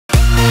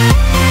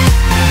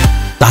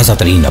ताज़ा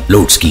तरीन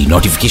अपलोड्स की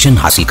नोटिफिकेशन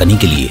हासिल करने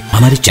के लिए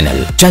हमारे चैनल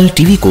चल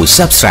टीवी को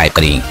सब्सक्राइब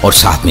करें और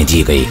साथ में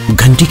दिए गए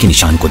घंटी के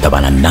निशान को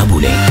दबाना ना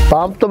भूलें।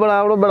 पंप तो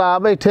बड़ा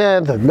बैठे हैं,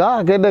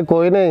 गाह के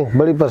कोई नहीं,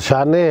 बड़ी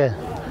परेशानी है।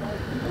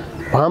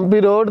 पंप भी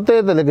रोड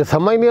ते लेकिन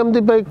समझ नहीं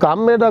आती भाई, काम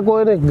मेरा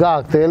कोई नहीं,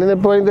 गाह तेल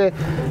नहीं पहुँचते,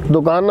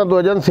 दुकान तो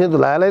एजेंसी तो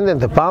ला लेंगे,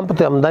 पंप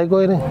तो आमदा ही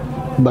कोई नहीं।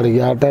 बड़ी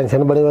यार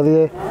टेंशन बड़ी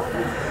वधिया,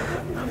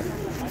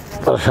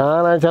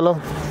 परेशान है। चलो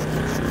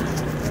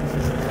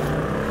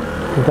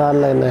निकाल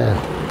लेना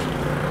है।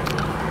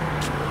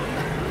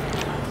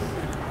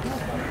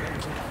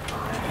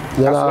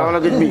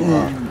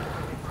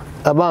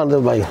 बाहर दो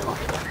भाई।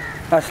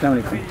 अस्सलाम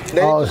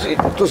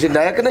वालेकुम। तुसी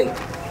नायक नहीं?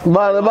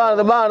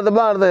 बाहर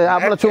दे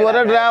अपना चोर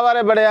है, ड्राइवर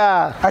है बढ़िया।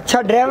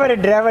 अच्छा ड्राइवर है,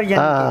 ड्राइवर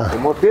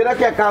हां तेरा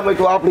क्या काम है?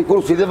 तू अपनी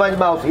कुर्सी दे बाज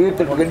माओ सीट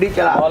ते गड्डी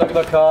चला। मालिक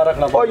दा ख्याल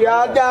रखना। ओ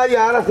यार जा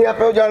यार, असि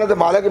आपे जाने ते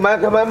मालिक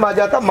मैं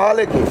जाता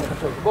मालिक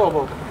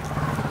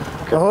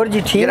और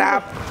जी ठीक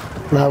जनाब।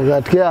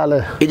 नाम क्या हाल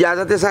है?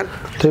 इजाजत है सर?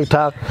 ठीक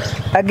ठाक।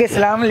 अगे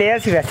सलाम लिया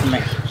सी वैसे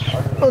मैं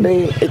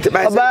नहीं इतने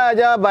बैठ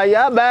जा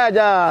भैया, बैठ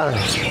जा।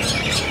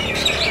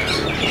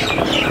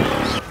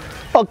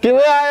 ओ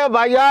किवें आए हो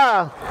भैया?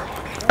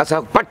 असा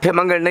पट्ठे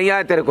मंगण नहीं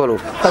आए तेरे कोलो।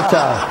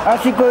 अच्छा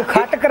असि कोई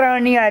खट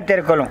कराण नहीं आए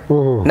तेरे कोलो।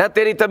 ना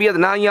तेरी तबीयत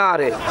ना ही आ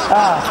रहे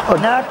हां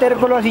ना तेरे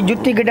कोलो असि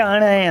जुत्ती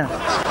कढाण आए हैं।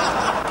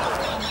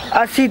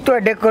 असि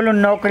तोड़े कोलो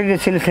नौकरी दे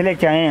सिलसिले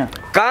च आए हैं।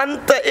 कान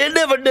तो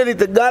एडे वड्डे नहीं,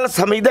 तो गाल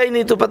समझदा ही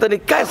नहीं, तू पता नहीं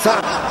कैसा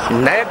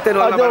नायक तेरे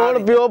वाला। अजो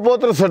हुन पियो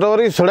पुत्र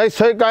स्टोरी सुनाई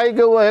सही काई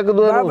के हुआ एक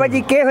दो बाबा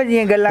जी केहो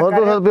जी गल्ला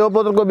कर। तो पियो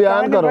पुत्र को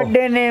बयान करो।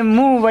 बड़े ने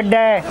मुंह बड़ा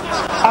है,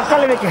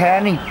 अकल विच है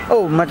नहीं।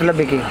 ओ मतलब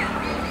है कि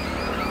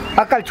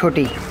अकल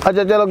छोटी।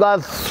 अच्छा चलो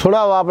गाल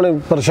सुनाओ, अपनी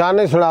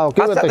परेशानी सुनाओ।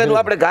 क्यों तेन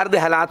अपने घर दे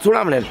हालात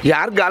सुनावने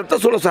यार? गाल तो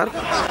सुनो sir.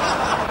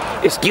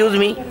 Excuse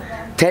me,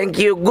 thank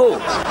you, गो।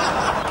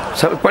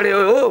 सब पढ़े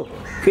हो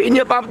कि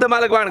इन्हें पाप ते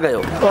मालिक बन गए हो?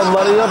 ओ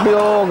मरियो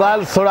पियो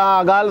गाल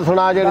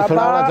सुना जेड़ी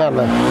सुनाना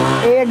चाहना।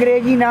 ए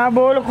अंग्रेजी ना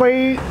बोल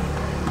कोई,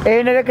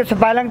 ए ने के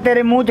सपालंग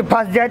तेरे मुंह च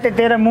फंस जाए ते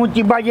तेरा मुंह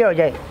चिबाजे हो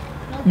जाए।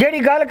 जेड़ी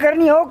गल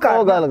करनी हो कर।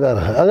 ओ गल कर,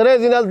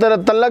 अंग्रेजी नाल तेरा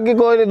तलक की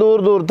कोई नहीं,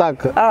 दूर दूर तक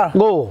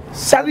गो।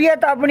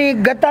 तबीयत अपनी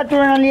गत्ता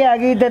चुनने लिए आ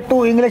गई ते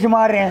तू इंग्लिश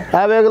मार रहे हैं।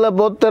 अब अगला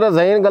बहुत तेरा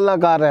ज़हीन गल्ला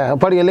कर रहा है,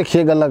 पढ़ी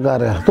लिखी गल्ला कर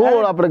रहा है। तू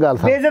और अपनी गल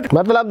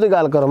मतलब दी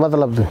गल करो,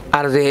 मतलब दी।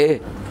 अर्जे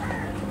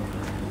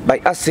भाई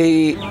असी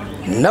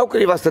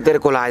नौकरी वास्ते तेरे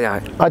को आया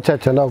है।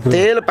 अच्छा नौकरी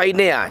तेल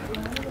पीने आए।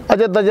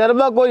 अच्छा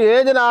तजर्बा कोई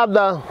है जनाब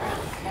दा?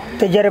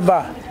 तजर्बा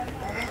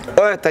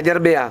ओए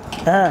तजर्बे आ।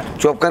 हां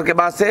चुप करके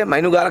बात से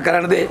मैनू गाल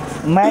करन दे।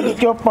 मैं भी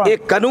चुप हूं।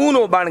 एक कानून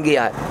हो बन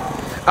गया है,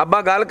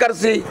 अब्बा गाल कर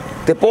सी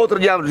ते पोत्र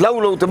जा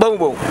लऊ ते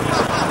बहु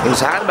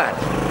इंसान बन।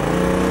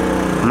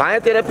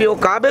 मैं तेरे पियो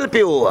काबिल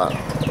पियो आ।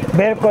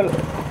 बिल्कुल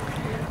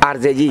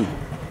अर्जे जी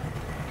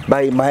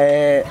भाई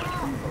मैं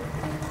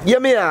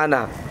यमे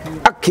आना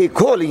अखी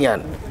खोलियां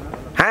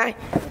हैं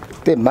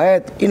ते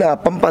मैं इना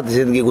पंपा दी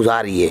जिंदगी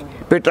गुजारी है।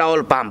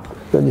 पेट्रोल पंप,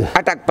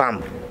 अटक पंप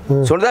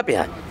सुनदा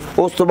पिया।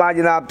 उस तो बाद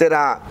जनाब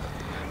तेरा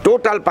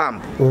टोटल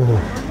पंप,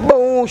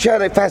 बहु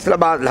शहर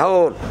फैसलाबाद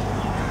लाहौर,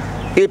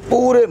 ये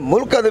पूरे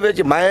मुल्क दे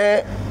विच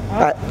मैं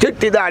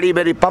चिट्टी दाड़ी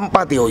मेरी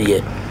पंपा ती हुई है।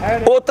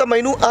 वो तो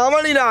मैनू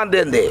आवन ही ना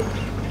देंदे।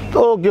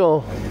 तो क्यों?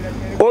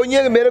 ओ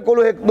ये मेरे को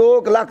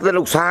 1-2 लाख का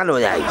नुकसान हो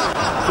जाए।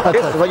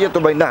 इस वजह तो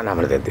मैं ना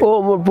मर देते।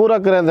 ओ पूरा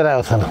करेंदे रहा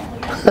उसन।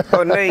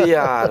 ओ नहीं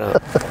यार,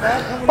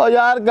 ओ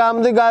यार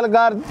काम दी गल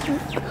कर,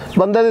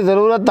 बंदे दी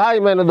जरूरत था ही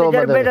मैंने दो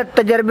बंदे।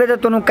 तजर्बे तो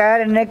तन्नू कह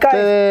रहे ने का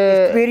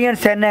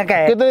एक्सपीरियंस है ने का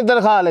है। कितनी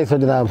तनख्वाह ले सो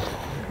जनाब?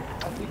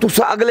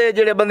 तुसा अगले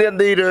जेड़े बंदे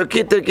अंदर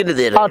कितने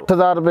दे रहे?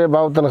 8000 रुपए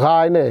बहुत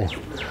तनख्वाह ने।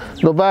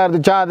 दोपहर दी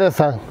चाह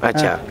देसा।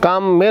 अच्छा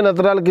काम मेहनत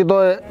नाल कीतो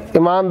है,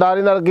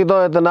 ईमानदारी नाल कीतो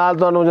है, ते नाल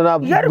तुहानू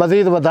जनाब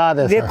मजीद बता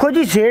दे। देखो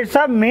जी सेठ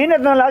साहब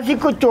मेहनत नाल असी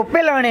कोई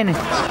चोपे लाने ने।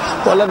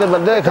 ओला दे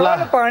बंदे इखलाक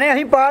पाने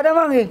अही पा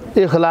देवांगे।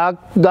 इखलाक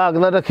दाग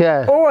ना रखया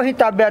है, ओ अही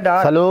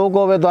ताबेदार सलूक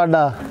होवे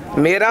तुहाडा।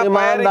 मेरा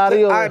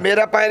ईमानदारी हो।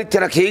 मेरा पैर च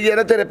रखी जे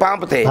ना तेरे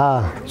पंप थे।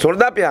 हां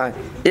सुनदा पिया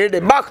एडे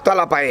बख्त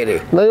वाला पैर है।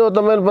 नहीं वो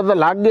तो मैंने पता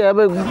लग गया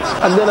भाई,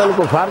 अगे नाल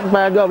को फर्क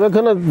पै गया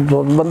वेखो ना,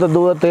 बंदे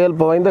दो तेल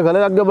पवाइंदे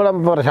खले अगे बड़ा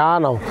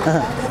परेशान हो।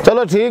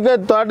 चलो ठीक है,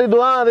 तुहाडी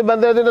दुआ दी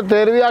बंदे दी,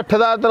 तेरी भी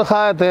 8000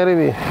 तनख्वाह है, तेरी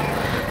भी,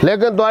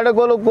 लेकिन तुहाडे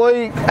कोल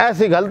कोई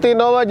ऐसी गलती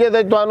ना हो जे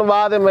तुहानू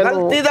बाद में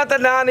गलती दा ते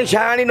ना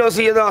निशान ही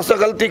नोसी, अस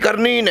गलती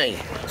करनी ही नहीं।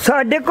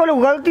 साडे कोल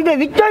गलती दे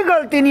विच ही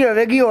गलती नहीं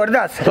होवेगी। और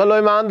दस चलो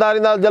ईमानदारी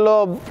नाल चलो,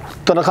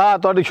 तनख्वाह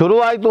तुहाडी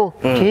शुरू आई तू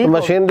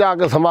मशीन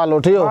जाके संभालो।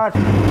 ठीक हो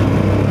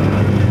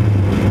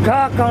का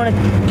कौन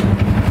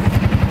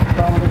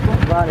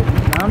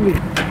नाम भी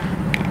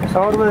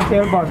 100 रुपए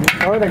तेल बांध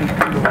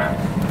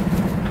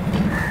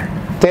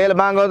तेल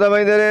मांगो तो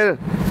भाई तेरे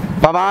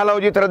पवा लो,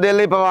 जितना दिल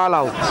नहीं पवा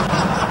लाओ।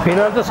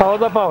 फिलहाल तो 100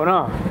 का भाव ना।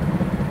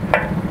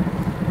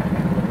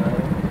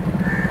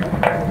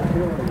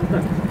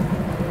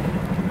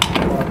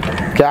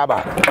 क्या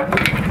बात?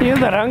 ये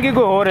तो रंग ही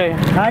कोई और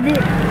है। हाँ जी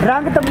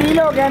रंग तब्दील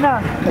हो गया ना,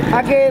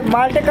 आगे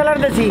माल्टे कलर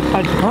दे सी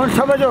हुन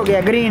सबज हो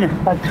गया ग्रीन।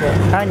 अच्छा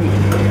हाँ जी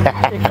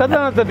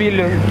कदम तब्दील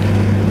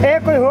ए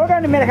कोई होगा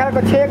नहीं, मेरे ख्याल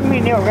को 6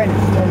 महीने हो गए।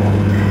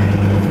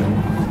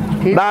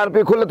 10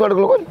 रुपये खुले थोड़े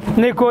को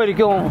नहीं कोई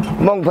क्यों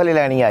मूंगफली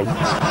लेनी आई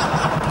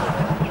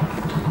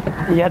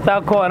ये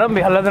तक हो ना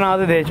बेहद ना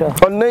दे चो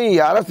और नहीं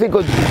यार असि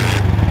कुछ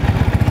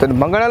तेन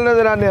मंगण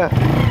नजर आने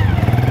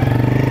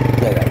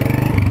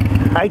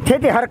ਇੱਥੇ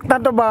ਤੇ ਹਰਕਤਾਂ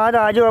ਤੋਂ ਬਾਅਦ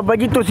ਆ ਜਾਓ ਅੱਬਾ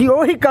ਜੀ ਤੁਸੀਂ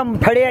ਉਹੀ ਕੰਮ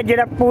ਫੜਿਆ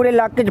ਜਿਹੜਾ ਪੂਰੇ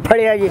ਇਲਾਕੇ 'ਚ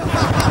ਫੜਿਆ ਜੀ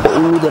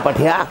ਉਹਦੇ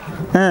ਪਠਿਆ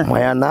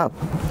ਮੈਂ ਨਾ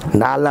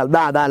ਨਾਲ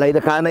ਨਾਲ ਦਾ ਲਈ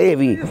ਰਖਾ ਨਾ ਇਹ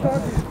ਵੀ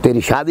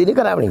ਤੇਰੀ ਸ਼ਾਦੀ ਨਹੀਂ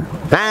ਕਰਾਵਣੀ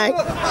ਹੈ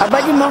ਅੱਬਾ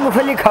ਜੀ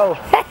ਮੂੰਗਫਲੀ ਖਾਓ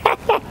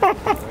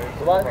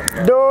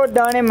 2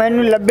 ਦਾਣੇ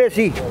ਮੈਨੂੰ ਲੱਭੇ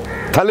ਸੀ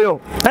ਥਲਿਓ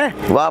ਹੈ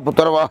ਵਾਹ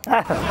ਪੁੱਤਰ ਵਾਹ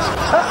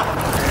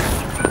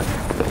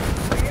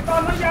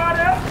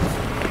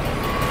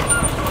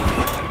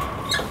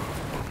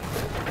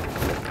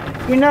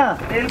ਕਿਨਾ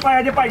ਤੇਲ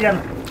ਪਾਇਆ ਜੇ ਭਾਈ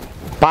ਜਾਨ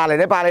ਪਾ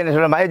ਲੈਣੇ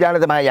ਮੈਂ ਜਾਣੇ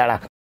ਤੇ ਮੈਂ ਜਾਣਾ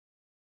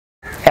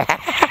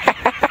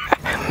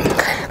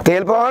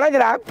ਤੇਲ ਪਵਾਉਣਾ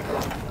ਜਨਾਬ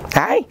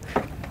ਹੈ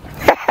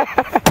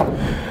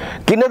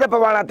ਕਿੰਨੇ ਦਾ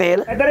ਪਵਾਉਣਾ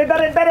ਤੇਲ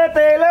ਇੱਧਰ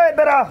ਤੇਲ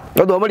ਇੱਧਰ ਆ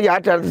ਉਹ 2 ਮਿੰਟ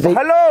ਯਾਰ ਚੱਲ ਸਹੀ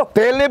ਹੈਲੋ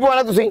ਤੇਲ ਨਹੀਂ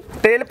ਪਵਾਉਣਾ ਤੁਸੀਂ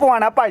ਤੇਲ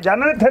ਪਵਾਉਣਾ ਭਾਈ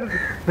ਜਾਨ ਇੱਥੇ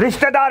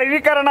ਰਿਸ਼ਤੇਦਾਰੀ ਨਹੀਂ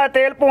ਕਰਨਾ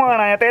ਤੇਲ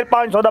ਪਵਾਉਣਾ ਹੈ ਤੇਲ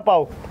 500 ਦਾ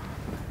ਪਾਓ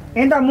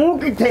ਇਹਦਾ ਮੂੰਹ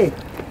ਕਿੱਥੇ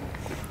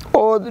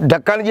ਉਹ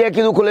ਢੱਕਣ ਜੇ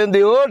ਕਿਦੋਂ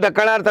ਖੁੱਲੇਂਦੇ ਹੋ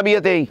ਢੱਕਣ ਆ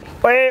ਤਬੀਅਤ ਹੈ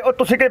ਓਏ ਉਹ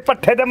ਤੁਸੀਂ ਕਿ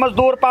ਪੱਠੇ ਦੇ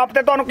ਮਜ਼ਦੂਰ ਪਾਪ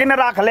ਤੇ ਤੁਹਾਨੂੰ ਕਿੰਨੇ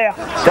ਰੱਖ ਲਿਆ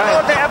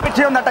ਉਹ ਤੇ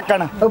ਪਿੱਛੇ ਹੁੰਦਾ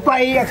ਢੱਕਣ ਉਹ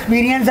ਭਾਈ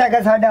ਐਕਸਪੀਰੀਅੰਸ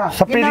ਹੈਗਾ ਸਾਡਾ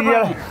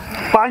ਸਪੀਰੀਅਰ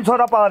 500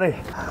 ਦਾ ਪਾ ਦੇ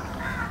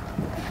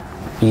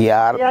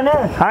यार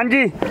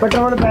ਹਾਂਜੀ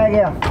पेट्रोल पै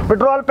गया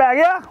पेट्रोल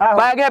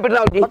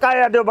जी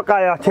बकाया दियो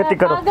बकाया छेती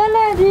करो पागल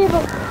है जी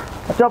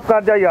चुप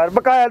कर जा यार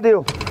बकाया दियो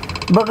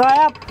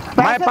बकाया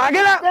मैं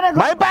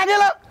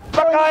पागल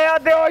बकाया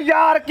दियो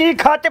यार की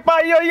खच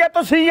पाई हुई है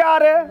तुसी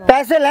यार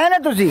पैसे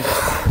लेने तुसी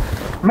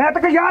मैं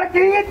तो यार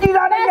की चीज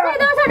आ नहीं पैसे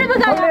दो साढ़े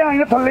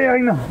बकाया थल्ले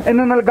आई ना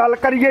इन्हां नाल गल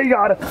करिए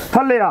यार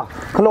थल्ले आ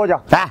खलो जा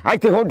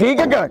ਇੱਥੇ ਹੁਣ ਠੀਕ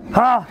ਹੈ ਕਿ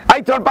हां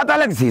ਇੱਥੇ ਹੁਣ ਪਤਾ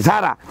ਲੱਗ ਸੀ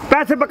ਸਾਰਾ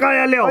पैसे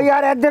बकाया लियो ओ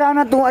यार इधर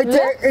आना तू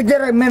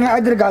इधर मैंने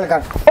इधर गल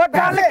कर ओ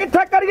गल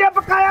किथे करिए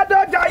बकाया दो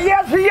जाइए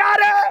सी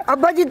यार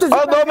अब्बा जी तुसी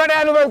ਉਹ 2 ਮਿੰਟ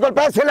ਇਹਨੂੰ ਮੇਰੇ ਕੋਲ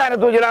ਪੈਸੇ ਲੈਣੇ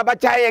ਤੂੰ ਜਰਾ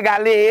ਬੱਚਾ ਇਹ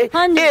ਗੱਲ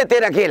ਇਹ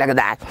ਤੇਰਾ ਕੀ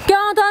ਲੱਗਦਾ ਹੈ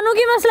क्यों ਤੁਹਾਨੂੰ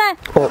ਕੀ ਮਸਲਾ ਹੈ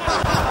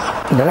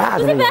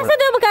ਨਾਰਾਜ਼ ਤੁਸੀਂ ਪੈਸੇ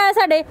ਦਿਓ ਬਕਾਇਆ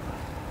ਸਾਡੇ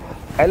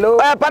हेलो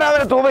ਓਏ ਪਰ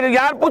ਅਗਰ ਤੂੰ ਮੈਨੂੰ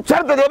ਯਾਰ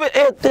ਪੁੱਛਣ ਤੇ ਦੇ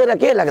ਇਹ ਤੇਰਾ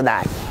ਕੀ ਲੱਗਦਾ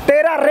ਹੈ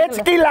तेरा रिच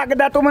की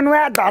लगदा तू मैनू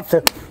ए दस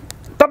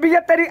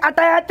तबीयत तेरी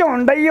अटैच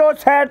होन डई ओ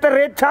साइड ते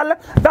रिच चल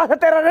दस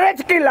तेरा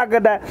रिच की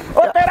लगदा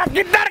ओ तेरा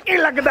किधर की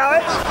लगदा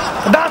ओए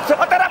दस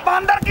ओ तेरा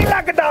बांदर की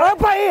लगदा ओ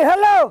भाई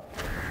हेलो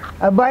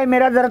भाई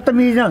मेरा जरा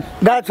तमीज ना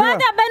गल सुन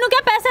ਬਾਅਦ ਅੱਬੇ ਨੂੰ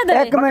ਕਿਹਾ ਪੈਸੇ ਦੇ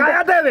एक बकाया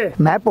मिनट देवे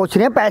मैं पूछ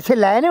रही हूं पैसे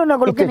लेने उन्हां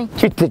कोल कि नहीं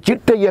ਚਿੱਟੇ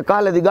ਚਿੱਟੇ ਇਹ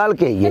ਕਾਲੇ ਦੀ ਗੱਲ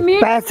ਕੀ ਹੈ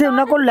पैसे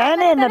उन्हां कोल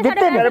लेने ना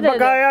दित्ते फिर ने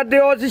बकाया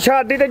दियो सी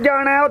शादी ते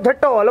जाना है उथे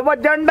ढोल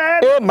वजन डे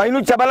ਇਹ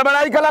ਮੈਨੂੰ ਚਬਲ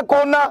ਬਣਾਈ ਕਲਾ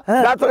ਕੋਨ ਨਾ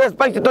ਦੱਸ ਇਸ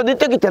ਪੈਸੇ ਤੋਂ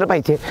ਦਿੱਤੇ ਕਿੱਥੇ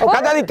ਪੈਸੇ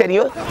ਕਦਾ ਦਿੱਤੇ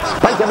ਨਹੀਂ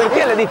ਪੈਸੇ ਮੇਰੇ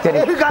ਕਿਹਲੇ ਦਿੱਤੇ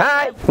ਨਹੀਂ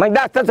ਹਾਂ ਮੈਂ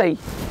ਦੱਸ ਤਾਂ ਸਹੀ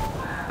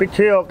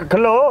पीछे हो के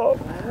खलो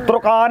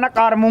तुरका ना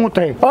कर मुंह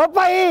थे ओ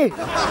भाई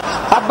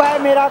अब्बा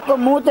मेरा को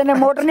मुंह ते ने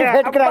मोटर नहीं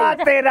फिट कराई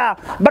अब्बा तेरा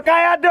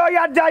बकाया दो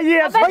यार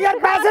जाइए ओ यार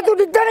पैसे तू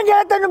दित्ते नहीं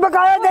जे तेनु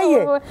बकाया दईए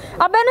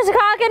ਅੱਬੇ ਨੂੰ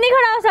ਸਿਖਾ ਕੇ ਨਹੀਂ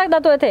ਖੜਾ ਹੋ ਸਕਦਾ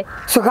ਤੂੰ ਇੱਥੇ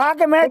सुखा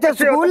के मैं ते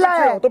स्कूल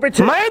लाया तो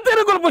पीछे ਮੈਂ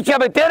ਤੇਰੇ ਕੋਲ ਪੁੱਛਿਆ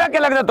ਬਈ ਤੇਰਾ ਕੀ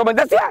ਲੱਗਦਾ ਤੂੰ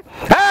ਮੈਨੂੰ ਦੱਸਿਆ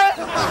ਹੈ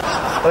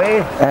ओए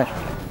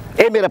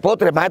ਇਹ ਮੇਰਾ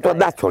ਪੁੱਤਰ ਮੈਂ ਤਾਂ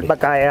ਦੱਸ ਛੋੜੀ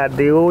बकाया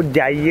दियो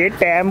जाइए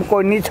टाइम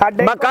कोई नहीं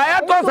छाड़े ਬਕਾਇਆ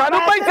ਤੋਂ ਸਾਨੂੰ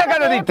ਪੈਸੇ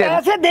ਕਦੇ ਦਿੱਤੇ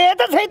पैसे दे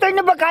तो सही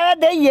तेनु बकाया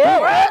दईए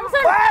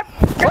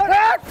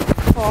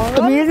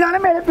तमीज ना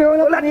मेरे पियो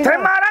ने लट्ठे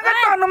मारांगा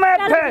ਤੁਹਾਨੂੰ मैं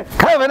ਇੱਥੇ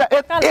ਖੈ ਮੇਰਾ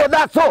ਇਹ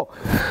ਦੱਸੋ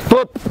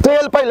ਤੂੰ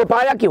ਤੇਲ ਪਹਿਲੇ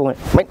ਪਾਇਆ ਕਿਉਂ ਹੈ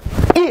ਮੈਂ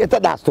ਇਹ ਤਾਂ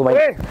ਦੱਸ ਤੂੰ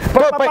ਓਏ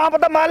ਬਈ ਪਾਪ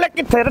ਦਾ ਮਾਲਕ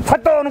ਕਿੱਥੇ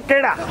ਥੱਟੋ ਨੂੰ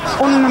ਕਿਹੜਾ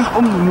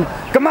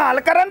ਕਮਾਲ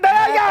ਕਰਨ ਦਾ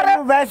ਯਾਰ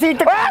वैसे ही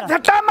ਓਏ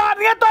ਛੱਟਾ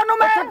ਮਾਰਨੀਆਂ ਤੁਹਾਨੂੰ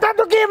ਮੈਂ सट्टा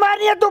तू की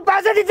मारनी है तू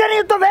पैसे दित्ते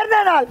नहीं तो फिर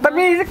दे नाल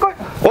ਤਮੀਜ਼ ਕੋਈ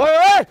ਓਏ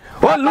ਓਏ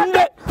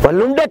ਉਹ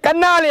ਲੁੰਡੇ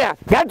ਕੰਨਾਂ ਵਾਲਿਆ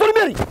ਗੱਲ ਤੂੰ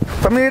ਮੇਰੀ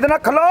ਤਮੀਜ਼ ਨਾ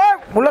ਖਲੋ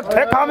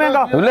ਮੁਲੱਠੇ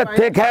ਖਾਵੇਂਗਾ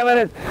ਲੱਥੇ ਖੈ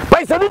ਮੇਰੇ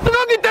ਪੈਸੇ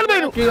ਦਿੱਤੋ ਕਿ ਤੇਲ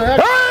ਮੈਨੂੰ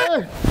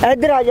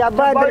इधर आ जा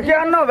अब्बा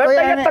ਬਰਜਿਆ ਨਾ ਹੋਵੇ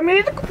ਤੇ ਇਹ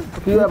ਤਮੀਜ਼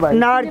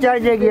नार चल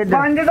जाएगी इधर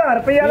 5000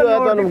 ਰੁਪਏ ਦਾ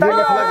ਤੁਹਾਨੂੰ ਨੋਟ ਕੀ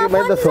ਮਸਲਾ ਕੀ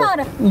ਮੈਂ ਦੱਸੋ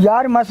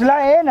यार मसला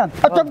है ना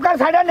चुप कर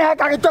साडा ने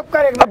का चुप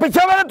कर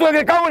ਪਿੱਛੇ ਵਾਲਾ ਤੂੰ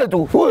ਅੱਗੇ ਕੌਣ ਹੈ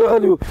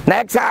ਤੂੰ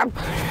ਨੈਕਸਟ ਸਾਹਿਬ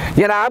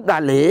ਜਨਾਬ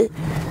ਗੱਲ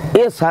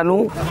ਇਹ ਸਾਨੂੰ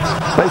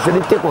ਪੈਸੇ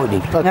ਦਿੱਤੇ ਕੋਈ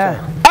ਨਹੀਂ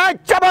ਆ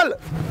ਚਬਲ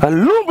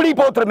ਲੂੰਬੜੀ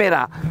ਪੋਤਰ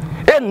ਮੇਰਾ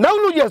ਇਹ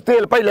ਨਵਲੂ ਜਿਹਾ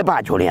ਤੇਲ ਪਹਿਲੇ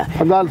ਪਾ ਛੋੜਿਆ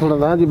ਗੱਲ ਥੋੜਾ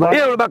ਨਾ ਜੀ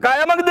ਇਹ ਹੁਣ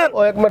ਬਕਾਇਆ ਮੰਗਦੇ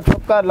ਓਏ ਇੱਕ ਮਿੰਟ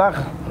ਚੁੱਪ ਕਰ ਲੱਖ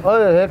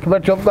ਓਏ ਇੱਕ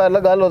ਮਿੰਟ ਚੁੱਪ ਕਰ ਲੈ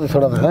ਗੱਲ ਉਹਦੀ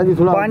ਸੁਣਾ ਹਾਂ ਜੀ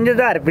ਸੁਣਾ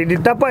 5000 ਰੁਪਏ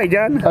ਦਿੱਤਾ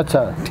ਭਾਈਜਾਨ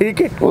ਅੱਛਾ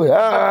ਠੀਕ ਹੈ ਓਏ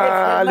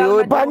ਹਾਲੇ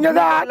ਓਏ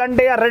 5000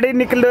 ਲੰਡੇ ਰੜੀ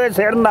ਨਿਕਲੇ ਹੋਏ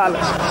ਸਿਰ ਨਾਲ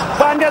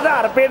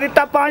 5000 ਰੁਪਏ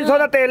ਦਿੱਤਾ 500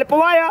 ਦਾ ਤੇਲ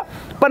ਪਵਾਇਆ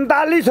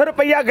 4500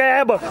 ਰੁਪਇਆ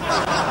ਗਾਇਬ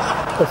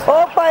ओ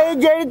भाई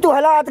जेडी तू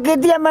हालात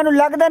कीती है मैनू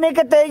लगदा नहीं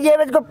कि तेरी जेब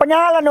विच कोई 50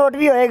 वाला नोट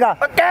भी होएगा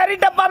कैरी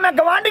डब्बा मैं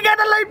गवांढिया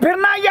दे ਲਈ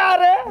ਫਿਰਨਾ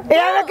ਯਾਰ ए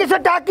एवें किसे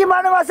टाकी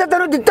मारने वास्ते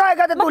तेनू दित्ता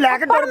होएगा ते तू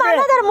लेके टुर पे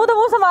ਤੇਰੇ ਮੂੰਹ ਤੋਂ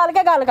ਮੂੰਹ ਸੰਭਾਲ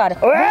ਕੇ ਗੱਲ ਕਰ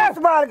ਓਏ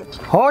सवाल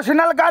ਹੋਸ਼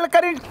ਨਾਲ ਗੱਲ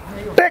ਕਰੀ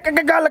ਟਿਕ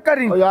ਕੇ ਗੱਲ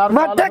ਕਰੀ ਯਾਰ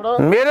मैं ਗੱਲ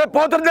ਸੁਣੋ। ਮੇਰੇ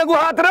ਪੁੱਤਰ ਦੇ ਕੋ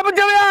ਹੱਥ ਨਾ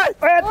ਬਚਾਇਆ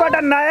ਓਏ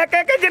ਤੁਹਾਡਾ ਨਾਇਕ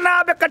ਹੈ ਕਿ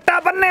ਜਨਾਬ ਕੱਟਾ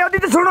ਬੰਨੇ ਉਹਦੀ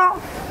ਤੇ ਸੁਣੋ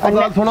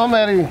ਗੱਲ ਸੁਣੋ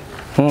ਮੇਰੀ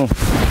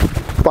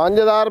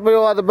 5000 ਰੁਪਏ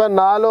ਉਹ ਅੱਜ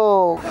ਨਾਲ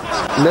ਉਹ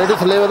लेडी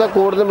स्लेव दा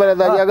कोड ते मेरे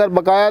दा अगर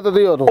बकाया तो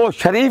दियो तो ओ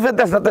शरीफ है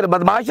ते तेरे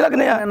बदमाश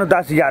लगने आ मैनू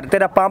 10,000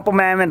 तेरा पंप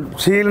मैं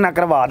सील ना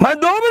करवा मैं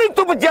 2 मिनट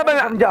तू पूछया मैं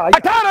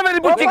 18 मेरी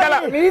पूछी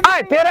कला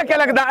आए तेरा क्या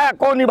लगदा है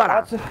कौन नहीं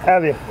बड़ा ए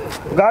वे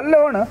गल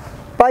हुन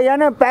ਭਾਈਆ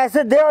ਨੇ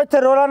ਪੈਸੇ ਦਿਓ ਇੱਥੇ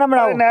ਰੋਲਾ ਨਾ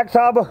ਬਣਾਓ नायक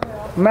साहब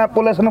मैं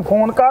पुलिस नु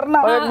फोन करना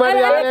एक मिनट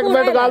यार एक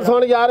मिनट गाल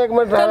सुन यार एक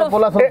मिनट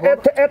पुलिस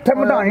इत्थे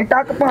मधानी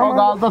तक ओ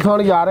गाल तो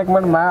सुन यार एक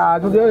मिनट मैं आ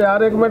चुके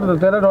यार एक मिनट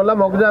तेरा रोला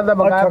मुक जांदा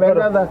बकाया मिल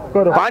जांदा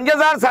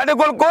 5000 साडे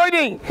कोल कोई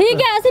नहीं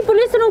ठीक है ਅਸੀਂ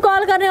ਪੁਲਿਸ ਨੂੰ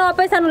ਕਾਲ ਕਰ ਰਹੇ ਹਾਂ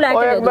ਆਪੇ ਸਾਨੂੰ ਲੈ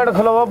ओ ਕੇ एक मिनट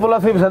खलो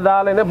पुलिस ही सदा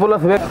लेने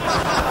पुलिस वे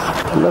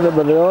ਉਹਨਾਂ ਦੇ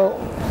ਬੰਦਿਓ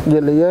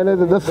ਜੇ ਲਿਆ ਨੇ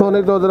ਤੇ ਦੱਸੋ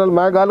ਨਹੀਂ ਤਾਂ ਉਹਦੇ ਨਾਲ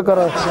ਮੈਂ ਗੱਲ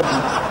ਕਰਾਂ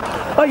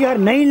ਓ ਯਾਰ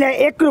ਨਹੀਂ ਲੈ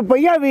 1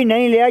 ਰੁਪਈਆ ਵੀ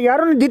ਨਹੀਂ ਲਿਆ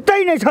ਯਾਰ ਉਹਨੇ ਦਿੱਤਾ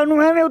ਹੀ ਨਹੀਂ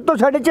ਸਾਨੂੰ ਐਵੇਂ ਉੱਤੋਂ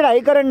ਸਾਡੇ ਚੜਾਈ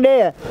ਕਰਨ ਦੇ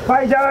ਆ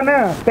भाईजान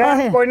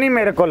कोई नहीं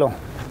मेरे कोलो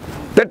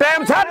ते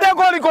टाइम साडे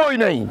कोल कोई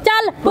नहीं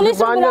ਚੱਲ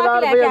ਪੁਲਿਸ ਨੂੰ ਬੁਲਾ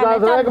 5000 ਕੇ ਲੈ रुपया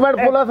ਕੇ गाल एक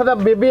मिनट पुलिस दा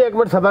बीबी एक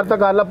मिनट सबर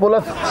तक आला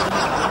पुलिस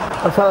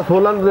असा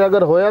 16 ਦੇ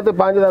अगर ਹੋਇਆ ਤੇ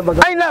 5000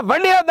 बका ऐना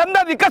वंडिया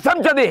दंदा दी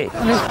कसम च दे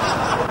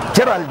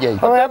चल जाई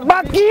ओए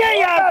बाकी है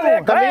यार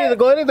तमीज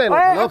कोई नहीं तेन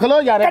खलो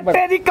यार एक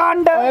कट्टे दी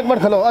कांड मिनट एक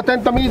मिनट खलो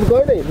तेन तमीज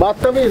कोई नहीं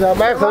बात तमीज है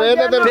मैं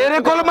सवेरे ते तेरे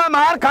कोल मैं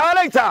मार खा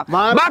लई सा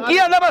बाकी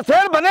आदा बस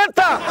शेर बने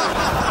था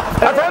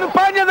असानु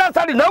 5000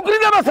 साडी नौकरी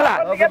दा मसला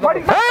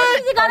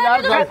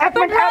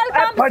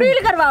काम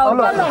सील करवाओ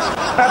चलो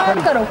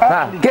फोन करो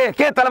हां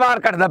के तलवार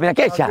कटदा पे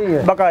के छा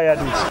बकाया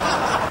दी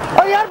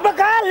ਓ ਯਾਰ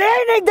ਬਕਾਇਆ ਲੈ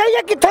ਨਹੀਂ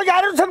ਦਈਏ ਕਿੱਥੋਂ ਜਾ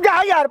ਰਹੇ ਸਮਝਾ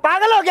ਯਾਰ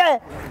ਪਾਗਲ ਹੋ गए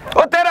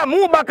ओ तेरा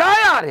मुंह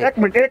बकाया रे एक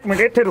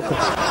मिनट इत्थे रुको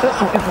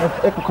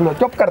एक खलो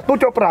चुप कर तू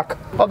चुप रख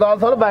ओ गाल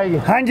सुन भाई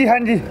हाँ जी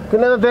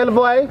किन्ने दा तेल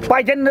पवाई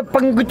भाईजान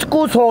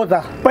पंगचकू 100 दा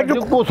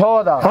पंजकू 100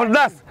 दा हुन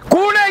दस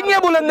कूड़े इंगे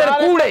बुलंदर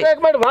कूड़े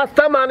एक मिनट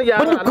वास्ता मान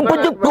यार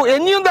पंजकू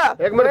एनी हुंदा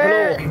एक मिनट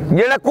खलो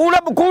जेड़ा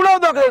कूड़ा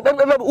दा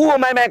वो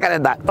मैं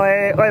करदा ओए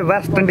ओए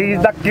वेस्ट इंडीज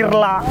दा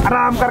किरला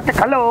आराम करके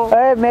खलो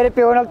ਓਏ ਮੇਰੇ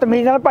ਪਿਓ ਨਾਲ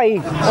ਤਮੀਜ਼ ਨਾਲ ਭਾਈ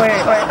ओए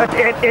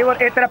ओए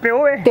ए तेरा प्यो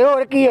है ਤੇ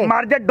ਹੋਰ ਕੀ ਹੈ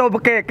मर जा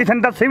डुब के किसी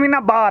ने दसी भी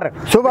ना बाहर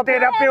सुबह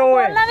तेरा प्यो है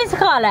ਬੋਲਣਾ ਵੀ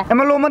ਸਿਖਾ ਲੈ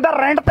मालूम दा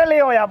रेंट ते ले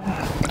होया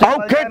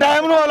औखे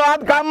टाइम नु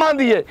औलाद काम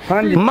आंदी हाँ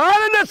है जी।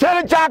 मार ने सिर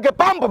चा के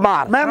पंप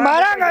मार ਮੈਂ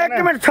ਮਾਰਾਂਗਾ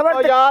 1 ਮਿੰਟ ओ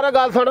ਸਬਰ यार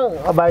गाल सुन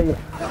ओ भाई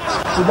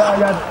सीधा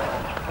यार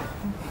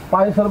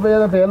 500 रुपए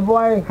ਦਾ ਤੇਲ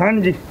ਪਵਾਏ हाँ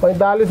जी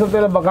 45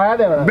 रुपए ਦਾ ਬਕਾਇਆ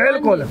ਦੇਣਾ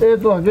बिल्कुल ਇਹ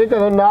ਤੂੰ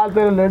ਹਕੀਕਤ ਨਾਲ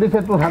ਤੇਰੇ ਲੇਡੀ ਸੇ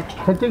ਤੂੰ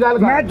ਸੱਚੀ ਗੱਲ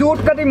मैं ਕਰ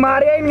झूठ कदी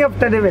मारिया ही नहीं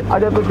हफ्ते दे विच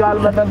ਅਜੇ ਤੂੰ ਚੱਲ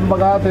ਮੈਂ ਤੈਨੂੰ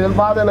ਬਕਾਇਆ ਤੇਲ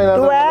ਪਾ ਦੇਣਾ ਯਾਰ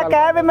ਤੂੰ ਐ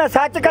ਕਹਿ ਵੀ ਮੈਂ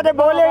ਸੱਚ ਕਦੇ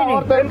ਬੋਲਿਆ ਹੀ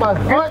ਨਹੀਂ ਤੇਰੇ ਪਾਸ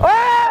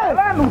ਓਏ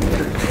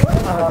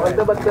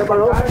ਬੰਦੇ ਬੱਚੇ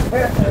ਪੜੋ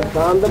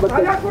ਸ਼ਾਨ ਦੇ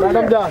ਬੱਚੇ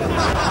ਮੈਡਮ ਜਾ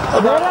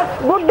ਮੇਰੇ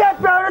ਬੁੱਢੇ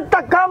ਪਿਓ ਨੂੰ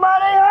ਧੱਕਾ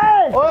ਮਾਰੇ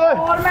ਓਏ ਓਏ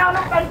और मैं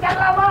उन्हें पंचर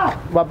लावा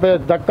ਬਾਪੇ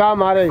ਧੱਕਾ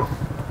ਮਾਰੇ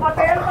और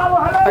तेल का वो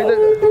हलो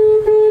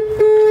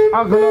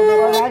ਅਗਲੋ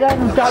ਰਾਜਾ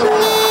ਨੂੰ ਚੱਲ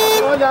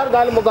ਓ ਯਾਰ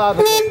ਗੱਲ ਮੁਕਾ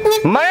ਦੇ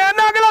मैं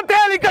ना अगला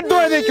तेल ही कड्डो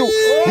दे चू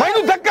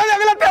मैनू धक्का दे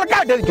अगला तेल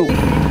काट दे चू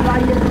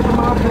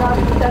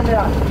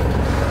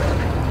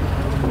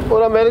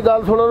ਉਹਦਾ ਮੇਰੀ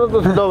ਗੱਲ ਸੁਣੋ ਨਾ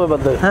ਤੁਸੀਂ ਦੋਵੇਂ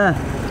ਬੰਦੇ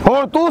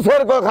हुन तू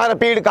सिर को खार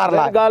पीड़ कर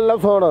ला ਮੇਰੀ ਗੱਲ ਨਾ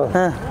ਸੁਣ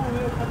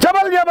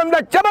चबल जे बंदा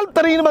चबल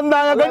तरीन बंदा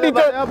है गड्डी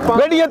च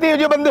गड्डी ते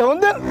जो बंदे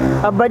होंदे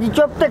ਅੱਬਾ ਜੀ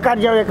ਚੁੱਪ ਤੇ ਕਰ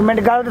ਜਾਓ 1 ਮਿੰਟ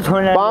ਗੱਲ ਤਾਂ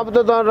ਸੁਣ ਲੈ ਪੰਪ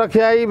ਤੇ ਤੁਹਾਨੂੰ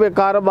ਰੱਖਿਆ ਹੀ ਬੇ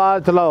ਕਾਰੋਬਾਰ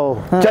ਚਲਾਓ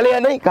चले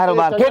नहीं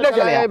कारोबार केडे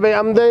चले ਬੇ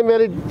ਆਮਦੇ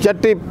ਮੇਰੀ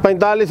ਚੱਟੀ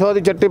 4500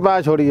 ਦੀ ਚੱਟੀ ਪਾ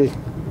ਛੋੜੀ ਹੈ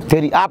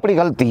तेरी अपनी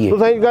गलती है तू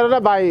सही करो ना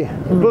भाई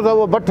तू सब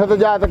वो भट्ठे तो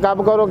जा तो काम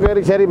करो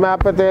केरी शेरी मैं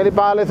पे तेरी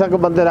पा ले सक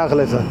बंदे रख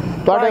ले सक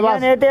ਤੁਹਾਡੇ ਭਾਈਆਂ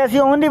ਵਾਸਤੇ ਨੇ ਤੇ ਅਸੀਂ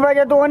ਉਹਦੀ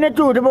ਵਜ੍ਹਾ ਤੋਂ ਉਹਨੇ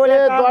ਝੂਠ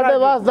ਬੋਲਿਆ ਤਾਂ ਤੁਹਾਡੇ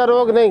ਵਾਸਤੇ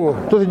ਰੋਗ नहीं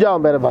ਤੁਸੀਂ ਜਾਓ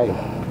ਮੇਰੇ ਭਾਈ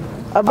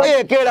ਅੱਬਾ ये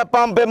केड़ा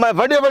पंप है मैं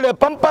बड़े बड़े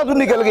पंपा से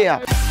निकल गया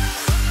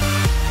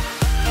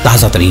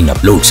ताज़ा तरीन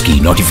अपलोड्स की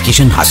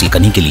नोटिफिकेशन हासिल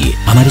करने के लिए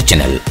हमारे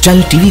चैनल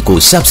चल टीवी को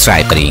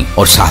सब्सक्राइब करें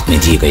और साथ में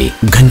दिए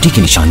गए घंटी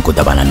के निशान को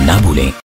दबाना ना भूलें।